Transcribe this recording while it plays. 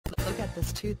get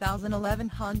this 2011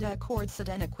 Honda Accord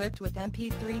Sedan equipped with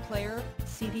MP3 player,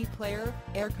 CD player,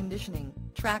 air conditioning,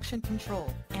 traction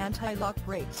control, anti-lock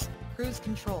brakes, cruise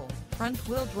control,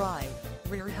 front-wheel drive,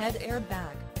 rear head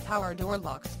airbag, power door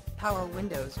locks, power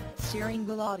windows, steering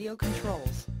wheel audio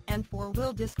controls, and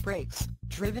four-wheel disc brakes.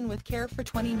 Driven with care for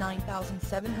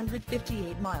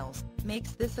 29,758 miles,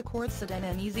 makes this Accord Sedan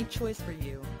an easy choice for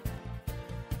you.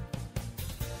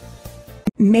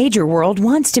 Major World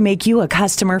wants to make you a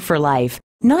customer for life.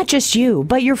 Not just you,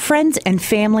 but your friends and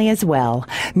family as well.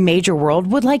 Major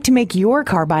World would like to make your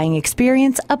car buying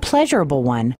experience a pleasurable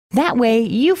one. That way,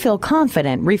 you feel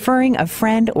confident referring a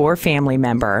friend or family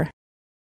member.